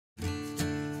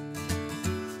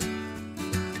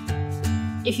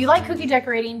If you like cookie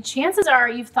decorating, chances are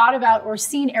you've thought about or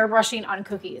seen airbrushing on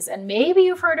cookies, and maybe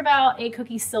you've heard about a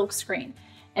cookie silk screen,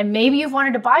 and maybe you've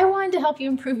wanted to buy one to help you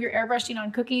improve your airbrushing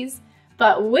on cookies,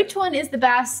 but which one is the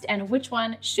best and which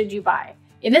one should you buy?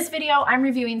 In this video, I'm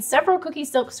reviewing several cookie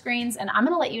silk screens, and I'm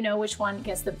gonna let you know which one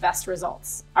gets the best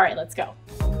results. All right, let's go.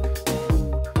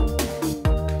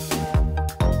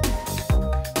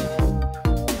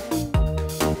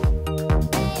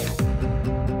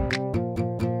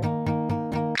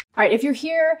 All right, if you're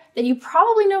here, then you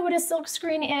probably know what a silk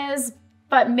screen is,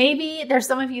 but maybe there's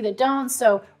some of you that don't.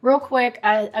 So real quick,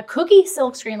 a cookie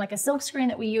silk screen, like a silk screen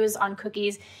that we use on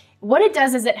cookies, what it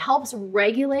does is it helps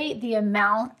regulate the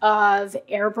amount of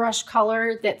airbrush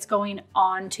color that's going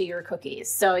onto your cookies.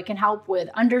 So it can help with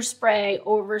underspray,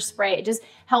 overspray. It just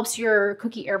helps your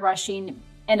cookie airbrushing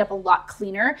end up a lot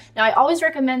cleaner. Now, I always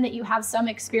recommend that you have some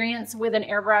experience with an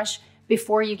airbrush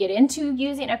before you get into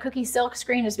using a cookie silk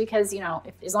screen, is because, you know,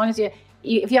 as long as if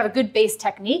you have a good base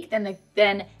technique,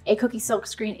 then a cookie silk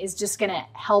screen is just gonna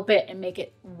help it and make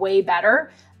it way better.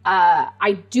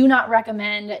 I do not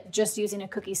recommend just using a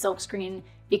cookie silk screen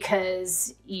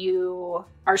because you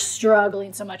are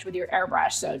struggling so much with your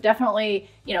airbrush. So definitely,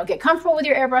 you know, get comfortable with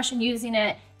your airbrush and using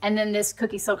it, and then this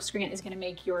cookie silk screen is gonna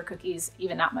make your cookies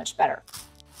even that much better.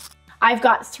 I've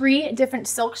got 3 different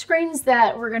silk screens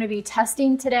that we're gonna be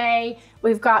testing today.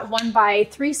 We've got one by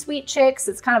 3 Sweet Chicks.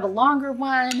 It's kind of a longer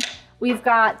one. We've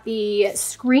got the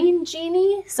Screen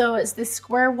Genie. So it's this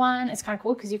square one. It's kind of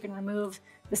cool because you can remove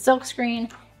the silk screen.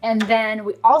 And then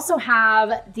we also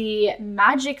have the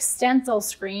Magic Stencil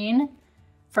screen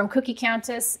from Cookie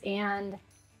Countess. And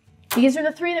these are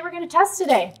the 3 that we're gonna test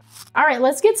today. All right,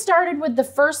 let's get started with the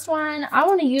first one. I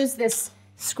wanna use this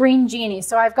Screen Genie.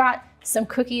 So I've got some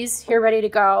cookies here ready to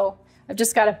go. I've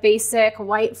just got a basic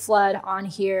white flood on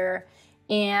here,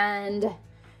 and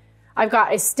I've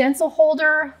got a stencil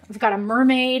holder. I've got a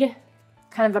mermaid,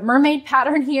 kind of a mermaid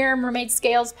pattern here, mermaid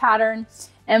scales pattern.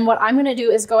 And what I'm gonna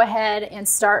do is go ahead and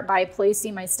start by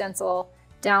placing my stencil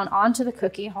down onto the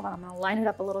cookie. Hold on, I'm gonna line it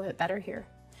up a little bit better here.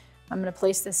 I'm gonna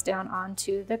place this down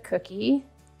onto the cookie.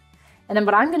 And then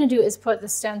what I'm gonna do is put the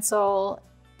stencil,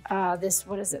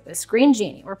 what is it? The Screen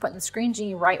Genie. We're putting the Screen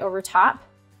Genie right over top.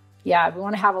 Yeah, we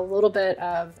want to have a little bit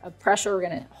of pressure. We're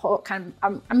gonna hold,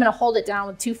 I'm gonna hold it down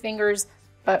with 2 fingers,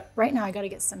 but right now I got to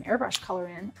get some airbrush color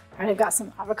in. All right, I've got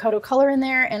some avocado color in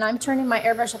there, and I'm turning my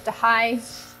airbrush up to high.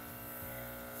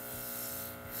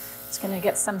 Just gonna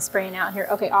get some spraying out here.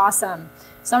 Okay, awesome.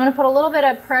 So I'm gonna put a little bit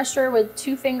of pressure with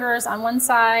 2 fingers on one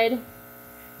side.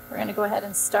 We're gonna go ahead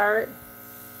and start.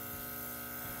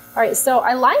 All right, so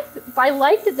I like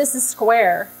that this is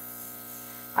square.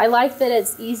 I like that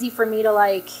it's easy for me to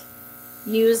like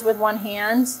use with one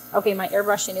hand. Okay, my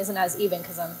airbrushing isn't as even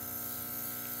because I'm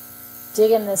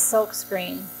digging this silk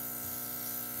screen.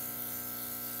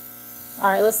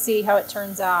 All right, let's see how it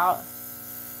turns out.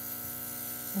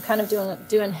 I'm kind of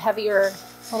doing heavier,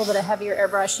 a little bit of heavier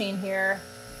airbrushing here.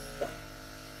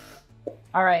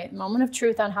 All right, moment of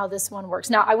truth on how this one works.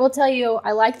 Now, I will tell you,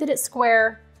 I like that it's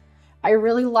square. I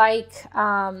really like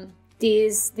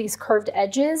these curved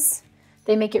edges.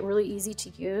 They make it really easy to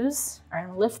use. All right, I'm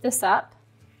gonna lift this up.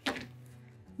 Then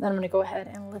I'm gonna go ahead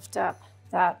and lift up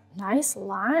that nice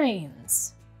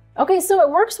lines. Okay, so it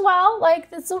works well.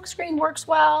 Like the silk screen works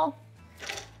well.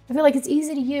 I feel like it's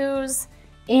easy to use,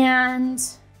 and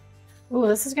ooh,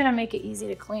 this is gonna make it easy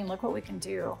to clean. Look what we can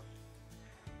do.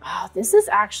 Oh, this is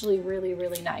actually really,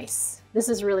 really nice. This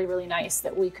is really, really nice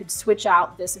that we could switch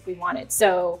out this if we wanted.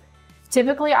 So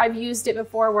typically I've used it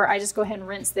before where I just go ahead and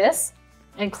rinse this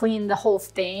and clean the whole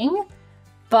thing,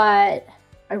 but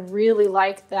I really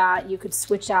like that you could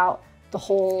switch out the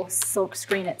whole silk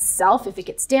screen itself if it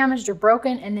gets damaged or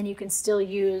broken, and then you can still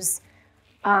use,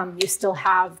 you still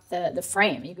have the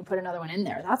frame. You can put another one in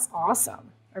there. That's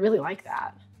awesome. I really like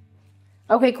that.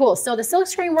 Okay, cool. So the silk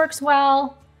screen works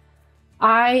well.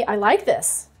 I like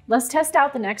this. Let's test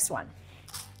out the next one.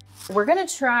 We're gonna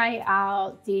try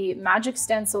out the Magic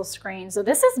Stencil screen. So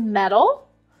this is metal,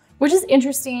 which is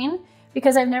interesting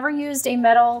because I've never used a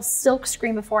metal silk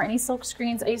screen before. Any silk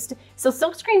screens so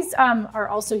silk screens are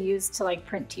also used to like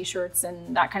print t-shirts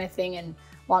and that kind of thing. And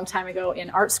a long time ago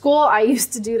in art school, I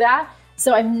used to do that.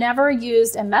 So I've never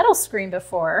used a metal screen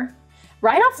before.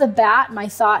 Right off the bat, my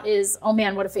thought is, oh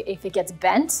man, what if it gets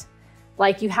bent?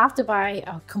 Like you have to buy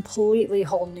a completely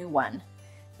whole new one.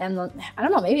 And I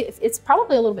don't know, maybe it's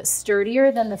probably a little bit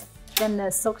sturdier than the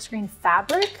silk screen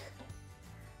fabric,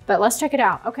 but let's check it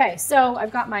out. Okay, so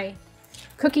I've got my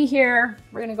cookie here.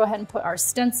 We're gonna go ahead and put our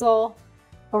stencil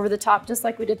over the top just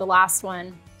like we did the last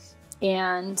one.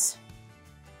 And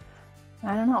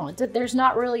I don't know. There's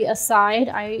not really a side.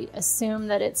 I assume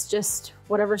that it's just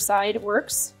whatever side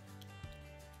works.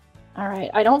 All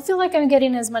right, I don't feel like I'm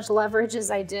getting as much leverage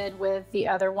as I did with the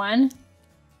other one,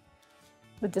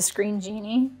 with the Screen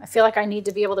Genie. I feel like I need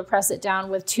to be able to press it down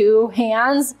with 2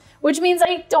 hands, which means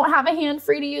I don't have a hand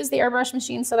free to use the airbrush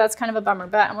machine, so that's kind of a bummer,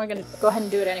 but I'm gonna go ahead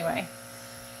and do it anyway.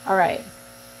 All right,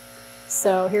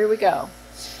 so here we go.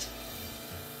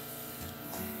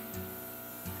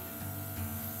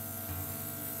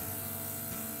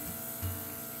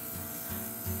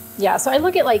 Yeah, so I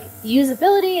look at like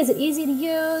usability. Is it easy to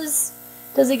use?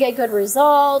 Does it get good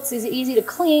results? Is it easy to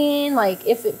clean? Like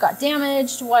if it got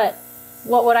damaged, what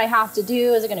would I have to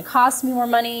do? Is it gonna cost me more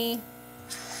money?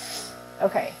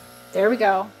 Okay, there we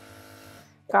go.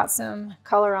 Got some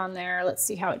color on there. Let's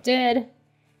see how it did. Here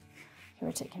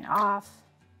we're taking it off.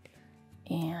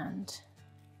 And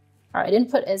all right, I didn't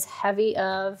put as heavy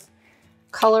of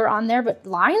color on there, but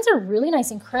lines are really nice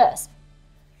and crisp.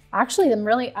 Actually, I'm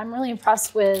really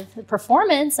impressed with the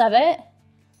performance of it.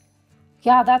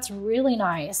 Yeah, that's really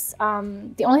nice.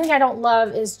 The only thing I don't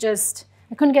love is just,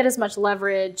 I couldn't get as much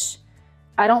leverage.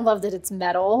 I don't love that it's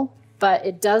metal, but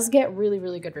it does get really,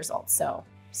 really good results. So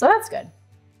that's good.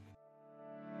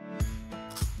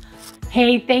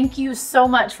 Hey, thank you so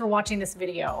much for watching this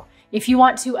video. If you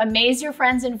want to amaze your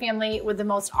friends and family with the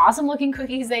most awesome looking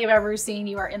cookies they've ever seen,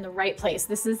 you are in the right place.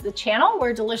 This is the channel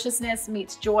where deliciousness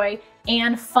meets joy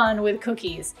and fun with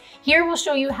cookies. Here we'll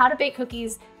show you how to bake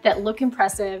cookies that look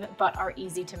impressive but are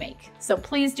easy to make. So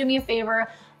please do me a favor,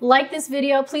 like this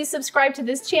video, please subscribe to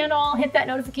this channel, hit that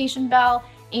notification bell,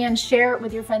 and share it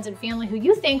with your friends and family who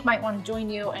you think might want to join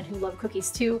you and who love cookies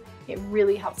too. It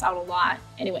really helps out a lot.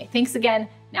 Anyway, thanks again.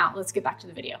 Now let's get back to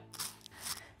the video.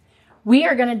 We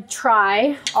are gonna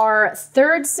try our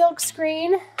 3rd silk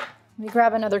screen. Let me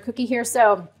grab another cookie here.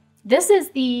 So this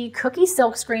is the Cookie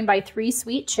Silk Screen by 3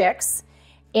 Sweet Chicks.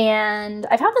 And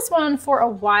I've had this one for a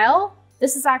while.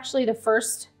 This is actually the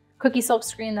first cookie silk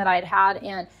screen that I'd had.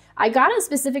 And I got it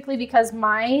specifically because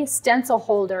my stencil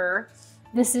holder,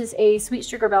 this is a Sweet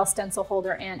Sugar Belle stencil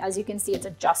holder. And as you can see, it's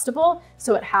adjustable.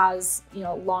 So it has,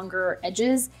 longer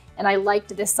edges. And I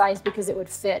liked this size because it would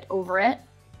fit over it.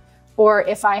 Or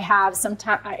if I have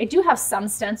I do have some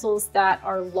stencils that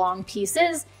are long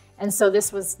pieces. And so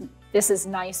this is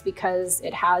nice because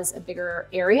it has a bigger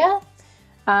area.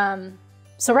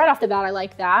 So right off the bat, I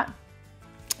like that.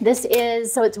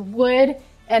 So it's wood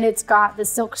and it's got the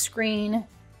silk screen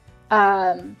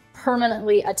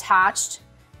permanently attached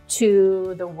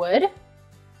to the wood,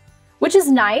 which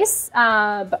is nice.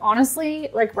 But honestly,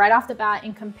 like right off the bat,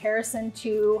 in comparison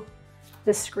to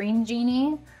the Screen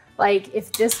Genie, like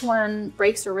if this one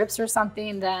breaks or rips or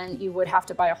something, then you would have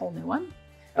to buy a whole new one.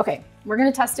 Okay, we're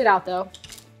gonna test it out though.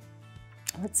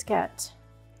 Let's get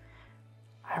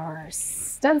our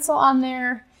stencil on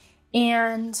there.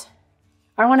 And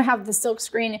I wanna have the silk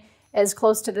screen as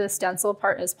close to the stencil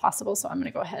part as possible. So I'm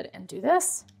gonna go ahead and do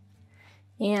this.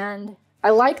 And I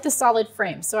like the solid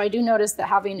frame. So I do notice that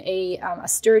having a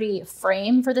sturdy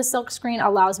frame for the silk screen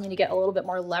allows me to get a little bit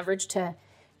more leverage to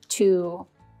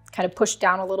kind of push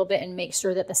down a little bit and make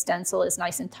sure that the stencil is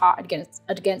nice and taut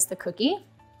against the cookie.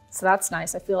 So that's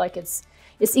nice. I feel like it's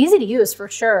easy to use for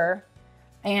sure.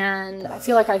 And I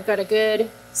feel like I've got a good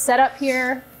setup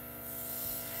here.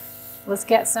 Let's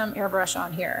get some airbrush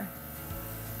on here.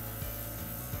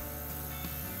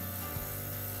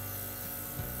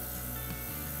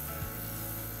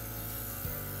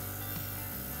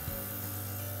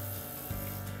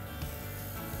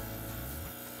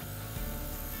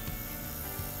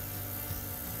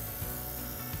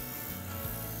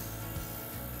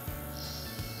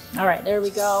 All right, there we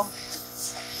go.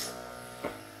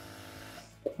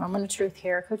 Moment of truth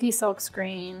here. Cookie silk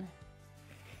screen.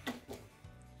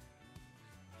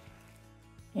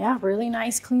 Yeah, really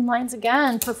nice clean lines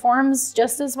again. Performs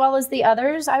just as well as the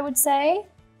others, I would say.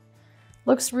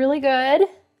 Looks really good.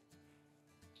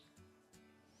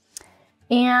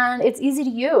 And it's easy to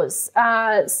use.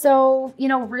 So,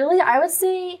 really, I would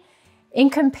say in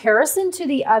comparison to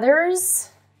the others,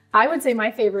 I would say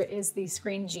my favorite is the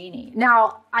Screen Genie.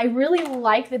 Now, I really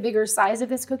like the bigger size of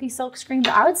this cookie silk screen,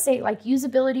 but I would say like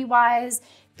usability wise,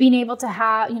 being able to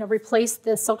have, replace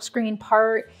the silk screen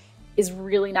part is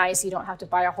really nice. You don't have to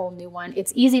buy a whole new one.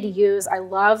 It's easy to use. I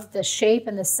love the shape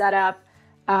and the setup.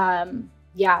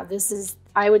 Yeah,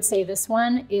 I would say this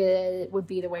one would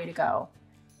be the way to go.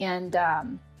 And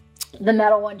the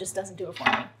metal one just doesn't do it for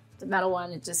me. The metal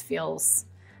one, it just feels,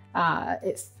 I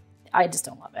just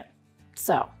don't love it.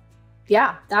 So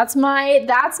yeah, that's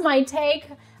my take.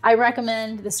 I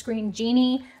recommend the Screen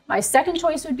Genie. My second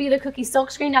choice would be the cookie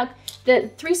silkscreen. Now, the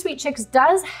 3 Sweet Chicks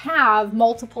does have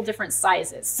multiple different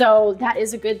sizes, so that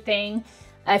is a good thing.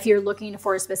 If you're looking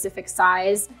for a specific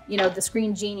size, you know, the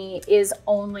Screen Genie is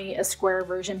only a square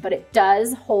version, but it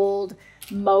does hold,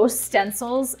 most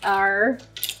stencils are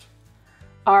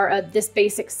this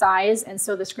basic size, and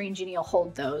so the Screen Genie will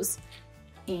hold those.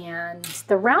 And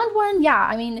the round one, yeah,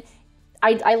 I mean,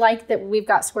 I like that we've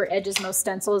got square edges. Most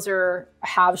stencils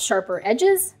have sharper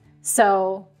edges,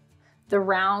 so the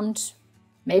round,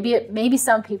 maybe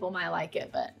some people might like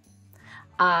it, but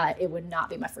it would not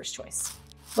be my first choice.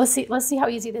 Let's see how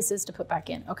easy this is to put back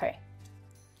in. Okay.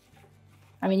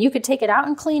 I mean, you could take it out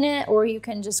and clean it, or you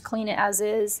can just clean it as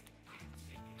is.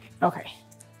 Okay.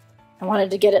 I wanted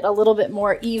to get it a little bit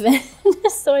more even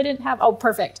so I didn't have, oh,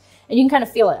 perfect. And you can kind of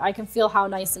feel it. I can feel how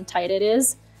nice and tight it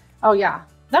is. Oh yeah,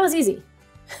 that was easy.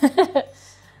 That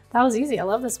was easy. I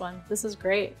love this one. This is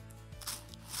great.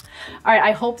 All right,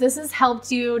 I hope this has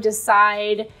helped you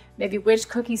decide maybe which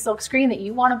cookie silkscreen that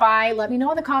you want to buy. Let me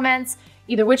know in the comments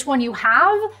either which one you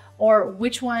have or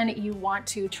which one you want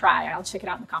to try. I'll check it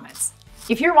out in the comments.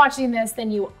 If you're watching this,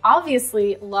 then you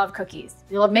obviously love cookies.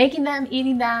 You love making them,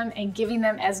 eating them, and giving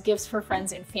them as gifts for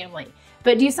friends and family.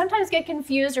 But do you sometimes get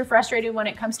confused or frustrated when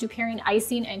it comes to pairing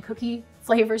icing and cookie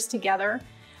flavors together?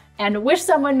 And wish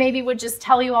someone maybe would just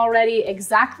tell you already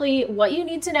exactly what you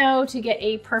need to know to get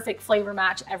a perfect flavor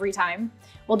match every time?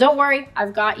 Well, don't worry,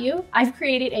 I've got you. I've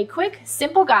created a quick,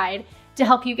 simple guide to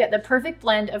help you get the perfect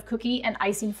blend of cookie and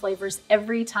icing flavors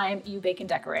every time you bake and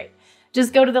decorate.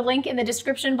 Just go to the link in the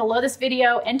description below this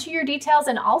video, enter your details,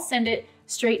 and I'll send it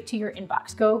straight to your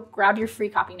inbox. Go grab your free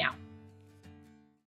copy now.